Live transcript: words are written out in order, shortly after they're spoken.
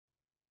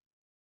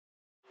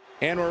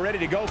And we're ready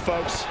to go,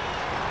 folks.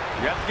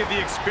 You have to give the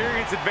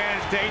experience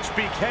advantage to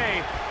HBK,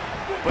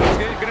 but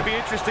it's going to be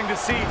interesting to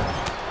see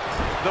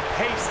the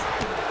pace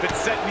that's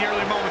set in the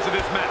early moments of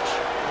this match.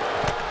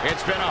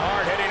 It's been a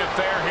hard-hitting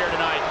affair here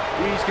tonight.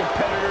 These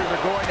competitors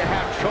are going to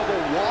have trouble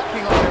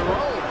walking on their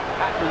own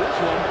after this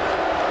one.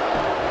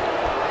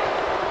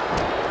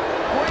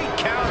 Great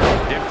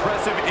counter.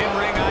 Impressive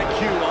in-ring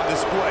IQ on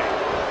display.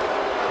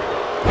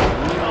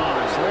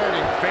 Gosh,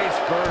 landing face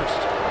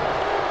first.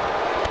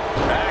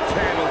 Axe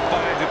handle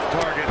finds its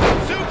target.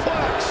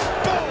 Suplex!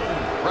 Boom!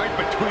 Right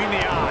between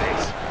the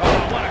eyes.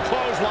 Oh, what a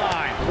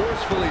clothesline.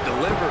 Forcefully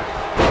delivered.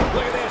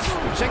 Look at this.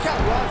 Check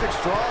out Roderick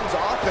Strong's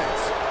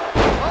offense.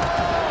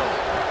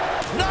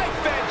 Oh!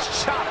 Knife edge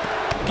chop.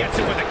 Gets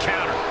it with a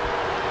counter.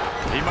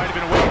 He might have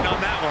been waiting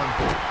on that one.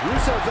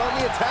 Russo's on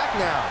the attack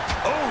now.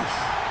 Oof.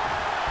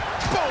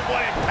 Boom, what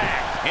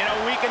impact. In a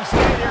weakened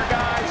state here,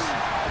 guys.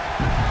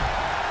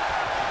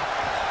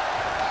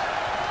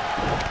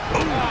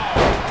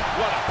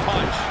 What a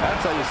punch.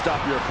 That's how you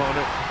stop your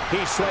opponent.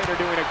 Heath Slater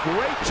doing a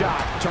great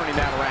job turning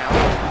that around.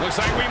 Looks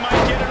like we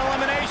might get an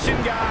elimination,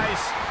 guys.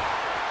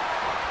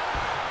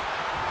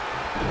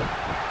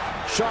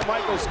 Shawn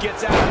Michaels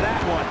gets out of that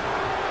one.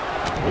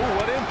 Ooh,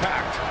 what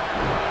impact.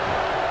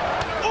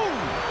 Ooh!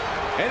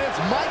 And it's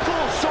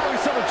Michaels showing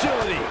some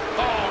agility.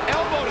 Oh,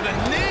 elbow to the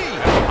knee.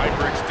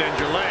 Hyperextend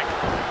your leg.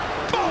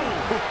 Boom!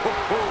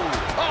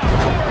 Oh,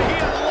 Corey,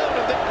 he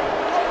unloaded the...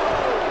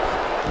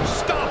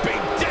 Stomping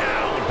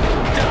down.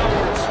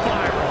 Downward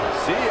spiral.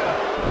 See ya.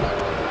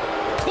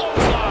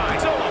 Clothesline.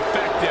 So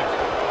effective.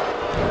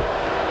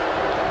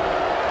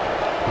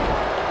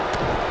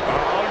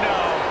 Oh, no.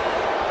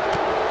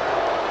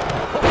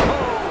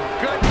 Oh,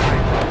 good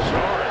night.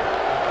 Sorry.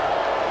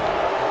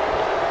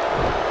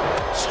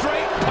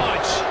 Straight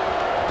punch.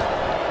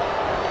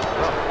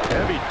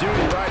 Heavy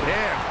duty right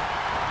hand.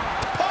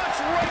 Punch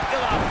right to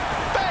the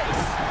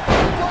face.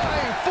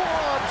 Flying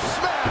forearm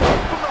smash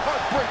from the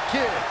Heartbreak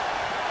Kid.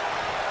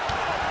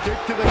 Kick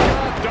to the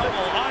gut.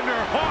 Double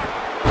underhook.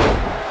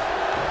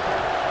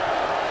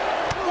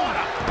 What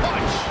a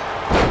punch.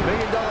 $1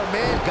 Million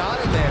Man got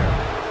in there.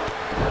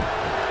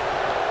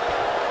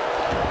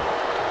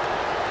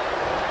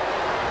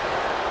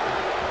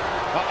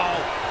 Uh-oh.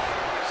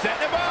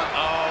 Setting him up.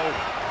 Uh-oh.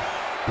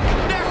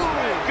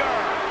 Neckbreaker.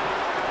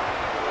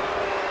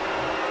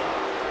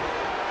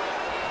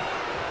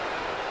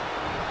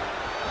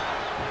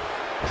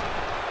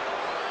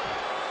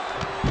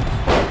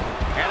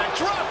 And a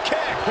drop kick.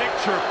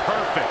 Picture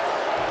perfect.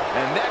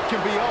 And that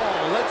can be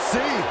all. Let's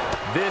see.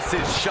 This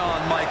is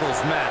Shawn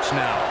Michaels' match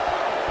now.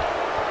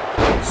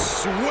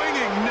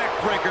 Swinging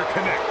neckbreaker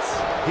connects.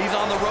 He's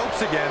on the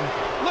ropes again.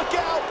 Look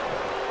out.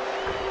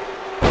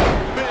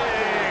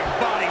 Big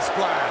body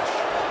splash.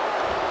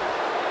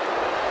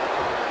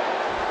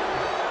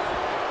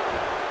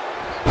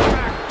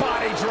 Back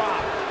body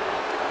drop.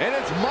 And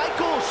it's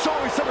Michaels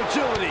showing some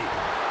agility.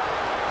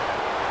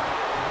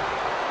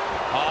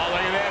 Oh,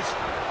 look at this.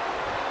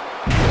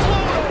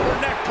 Float over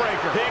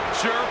neckbreaker.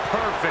 Picture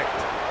perfect.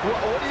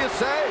 What do you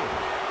say?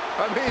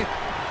 I mean,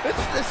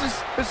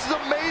 this is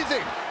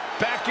amazing.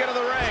 Back into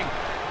the ring.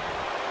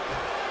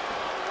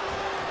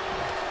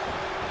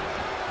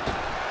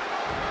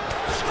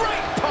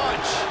 Straight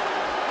punch.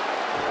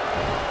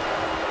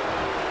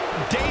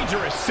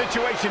 Dangerous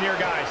situation here,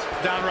 guys.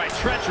 Downright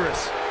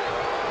treacherous.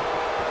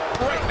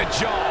 Right in the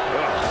jaw.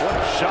 Ugh, what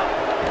a shot.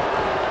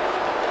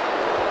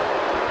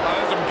 Oh,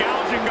 there's some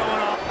gouging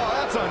going on. Oh,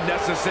 that's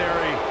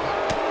unnecessary.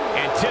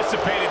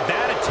 Anticipated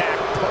that attack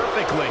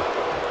perfectly.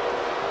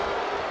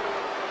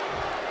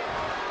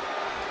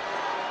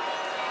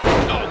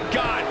 Oh,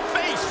 God,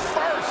 face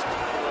first.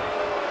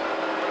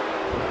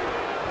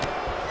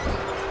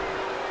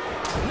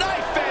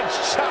 Knife edge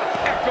chop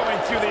echoing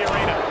through the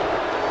arena.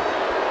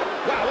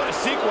 Wow, what a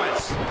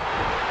sequence.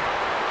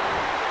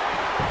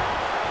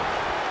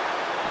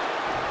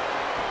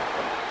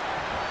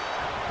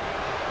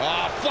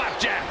 Oh,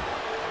 flapjack.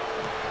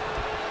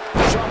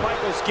 Shawn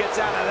Michaels gets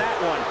out of that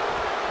one.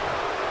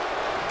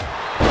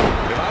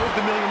 If I was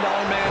the $1 Million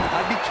Man,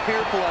 I'd be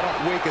careful I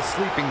don't wake a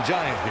sleeping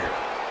giant here.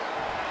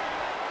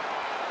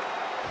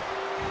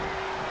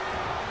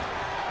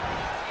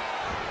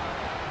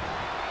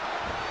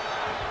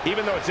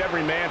 Even though it's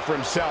every man for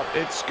himself,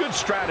 it's good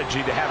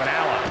strategy to have an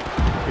ally.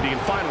 If you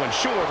can find one,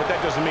 sure, but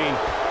that doesn't mean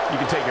you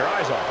can take your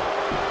eyes off.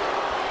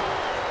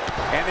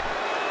 And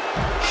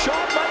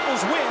Shawn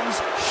Michaels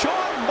wins.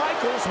 Shawn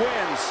Michaels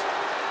wins.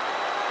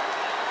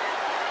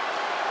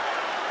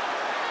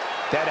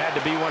 That had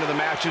to be one of the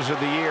matches of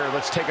the year.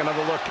 Let's take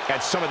another look at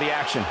some of the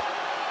action.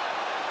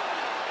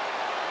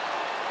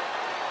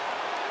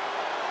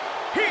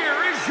 Here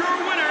is your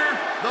winner,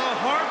 the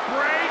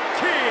Heartbreak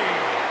King,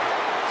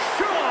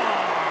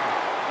 Shawn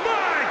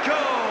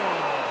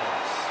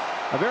Michaels.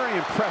 A very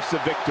impressive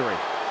victory.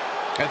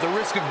 At the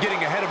risk of getting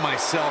ahead of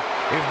myself,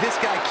 if this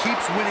guy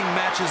keeps winning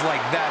matches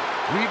like that,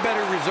 we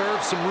better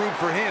reserve some room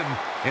for him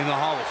in the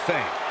Hall of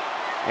Fame.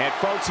 And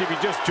folks, if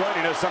you're just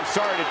joining us, I'm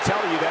sorry to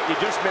tell you that you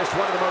just missed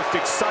one of the most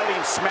exciting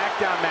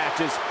SmackDown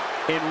matches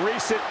in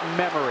recent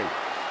memory.